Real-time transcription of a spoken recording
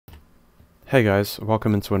Hey guys,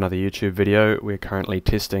 welcome into another YouTube video. We're currently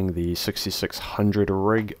testing the 6600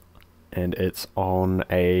 rig and it's on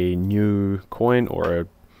a new coin or a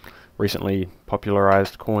recently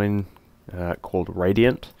popularized coin called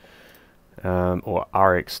Raniant or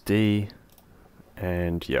RXD,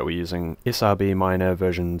 and yeah, we're using SRB miner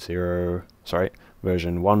version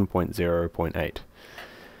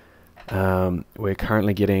 1.0.8. We're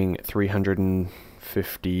currently getting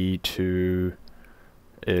 352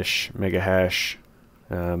 ish megahash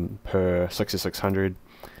per 6600,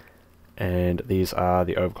 and these are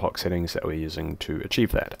the overclock settings that we're using to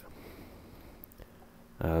achieve that.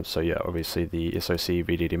 So yeah, obviously the SoC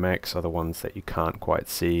VDD max are the ones that you can't quite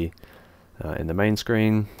see in the main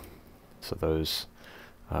screen, so those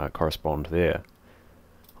correspond there.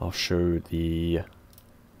 I'll show the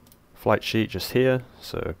flight sheet just here,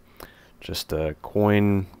 so just a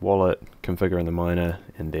coin, wallet, configure in the miner,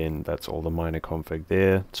 and then that's all the miner config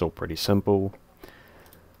there. It's all pretty simple.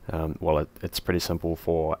 Well, it's pretty simple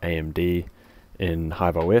for AMD in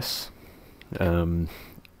HiveOS. Can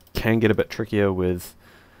get a bit trickier with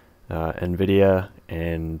NVIDIA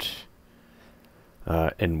and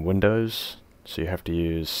in Windows, so you have to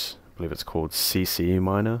use, I believe it's called CC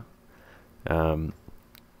miner. A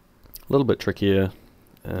little bit trickier,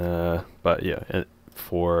 but yeah,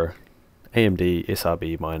 for AMD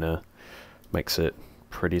SRB miner makes it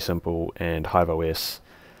pretty simple, and HiveOS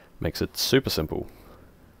makes it super simple.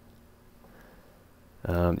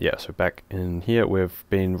 Yeah, so back in here, we've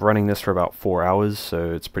been running this for about 4 hours,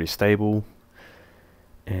 so it's pretty stable.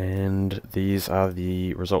 And these are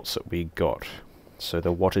the results that we got. So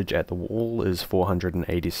the wattage at the wall is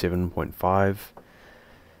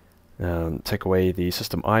 487.5. Take away the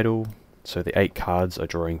system idle, so the 8 cards are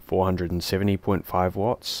drawing 470.5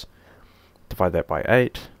 watts. Divide that by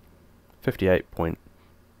 8,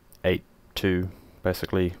 58.82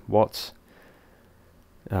 basically watts.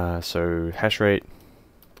 So hash rate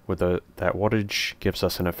with that wattage gives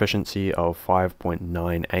us an efficiency of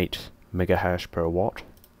 5.98 megahash per watt.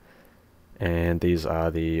 And these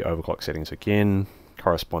are the overclock settings again,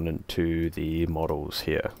 correspondent to the models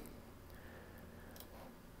here.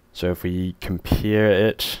 So if we compare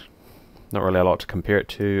it, not really a lot to compare it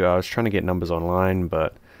to. I was trying to get numbers online,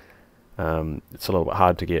 but it's a little bit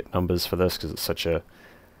hard to get numbers for this because it's such a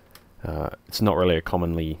it's not really a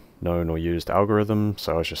commonly known or used algorithm,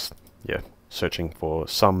 so I was just searching for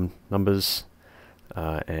some numbers,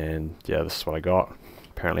 and yeah, this is what I got.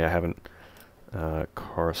 Apparently I haven't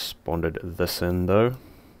corresponded this in though,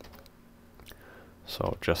 so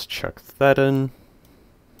I'll just chuck that in.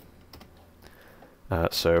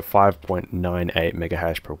 So 5.98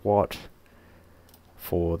 megahash per watt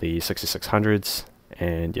for the 6600s.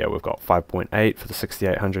 And yeah, we've got 5.8 for the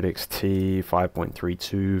 6800 XT,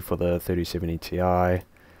 5.32 for the 3070 Ti. Yeah,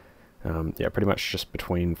 pretty much just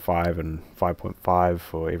between 5 and 5.5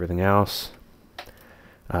 for everything else.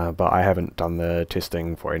 But I haven't done the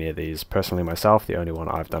testing for any of these personally myself. The only one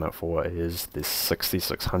I've done it for is this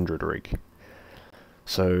 6600 rig.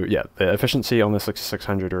 So yeah, the efficiency on the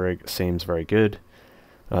 6600 rig seems very good.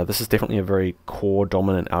 This is definitely a very core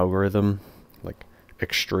dominant algorithm, like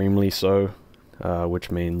extremely so. Which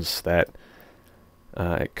means that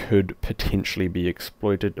it could potentially be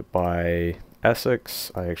exploited by ASICs.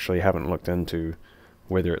 I actually haven't looked into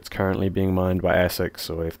whether it's currently being mined by ASICs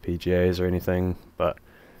or FPGAs or anything, but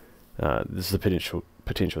there's the potential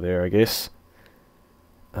there, I guess.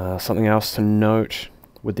 Something else to note,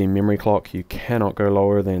 with the memory clock, you cannot go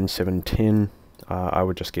lower than 710. I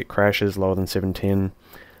would just get crashes lower than 710.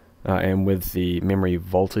 And with the memory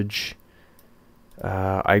voltage,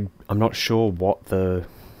 I'm not sure what the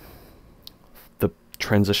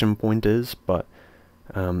transition point is, but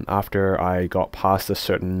after I got past a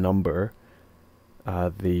certain number,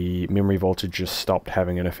 the memory voltage just stopped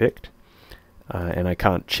having an effect, and I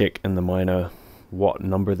can't check in the miner what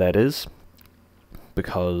number that is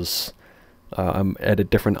because I'm at a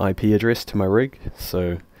different IP address to my rig.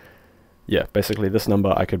 So yeah, basically this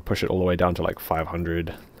number I could push it all the way down to like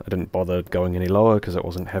 500. I didn't bother going any lower because it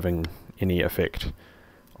wasn't having any effect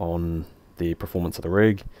on the performance of the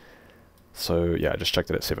rig. So yeah, I just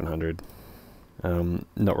checked it at 700.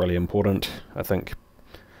 Not really important. I think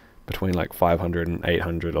between like 500 and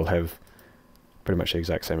 800 will have pretty much the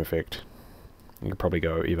exact same effect. You could probably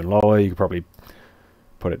go even lower. You could probably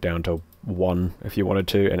put it down to 1 if you wanted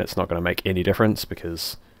to, and it's not going to make any difference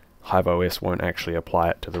because HiveOS won't actually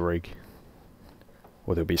apply it to the rig,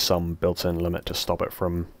 or there'll be some built-in limit to stop it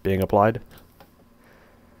from being applied.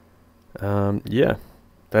 Yeah,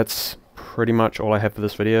 that's pretty much all I have for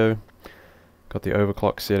this video. Got the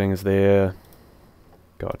overclock settings there,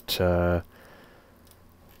 got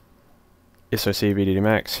SOC VDD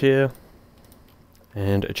Max here,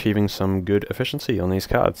 and achieving some good efficiency on these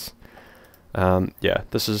cards. Yeah,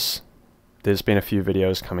 there's been a few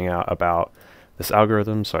videos coming out about this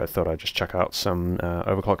algorithm, so I thought I'd just check out some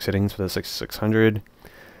overclock settings for the 6600.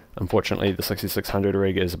 Unfortunately, the 6600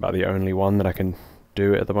 rig is about the only one that I can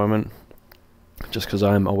do at the moment, just because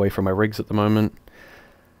I'm away from my rigs at the moment.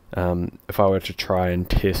 If I were to try and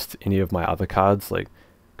test any of my other cards, like,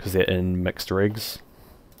 because they're in mixed rigs,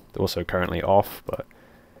 they're also currently off, but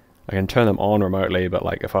I can turn them on remotely. But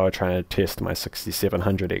like, if I were trying to test my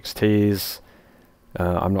 6700 XTs,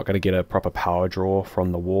 I'm not going to get a proper power draw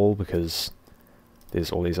from the wall because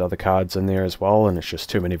there's all these other cards in there as well, and it's just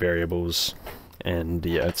too many variables, and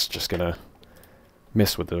yeah, it's just going to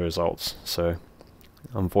mess with the results. So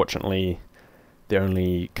unfortunately, the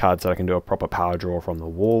only cards that I can do a proper power draw from the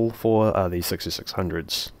wall for are these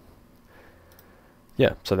 6600s.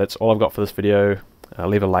 Yeah, so that's all I've got for this video.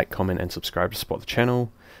 Leave a like, comment, and subscribe to support the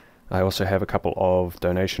channel. I also have a couple of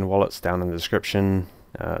donation wallets down in the description,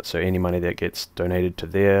 so any money that gets donated to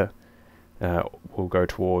there will go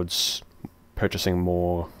towards purchasing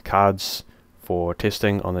more cards for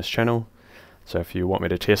testing on this channel. So if you want me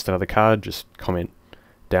to test another card, just comment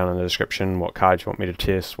down in the description what card you want me to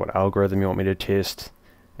test, what algorithm you want me to test,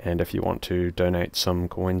 and if you want to donate some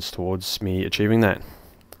coins towards me achieving that.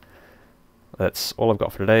 That's all I've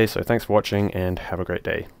got for today, so thanks for watching and have a great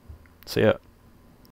day. See ya.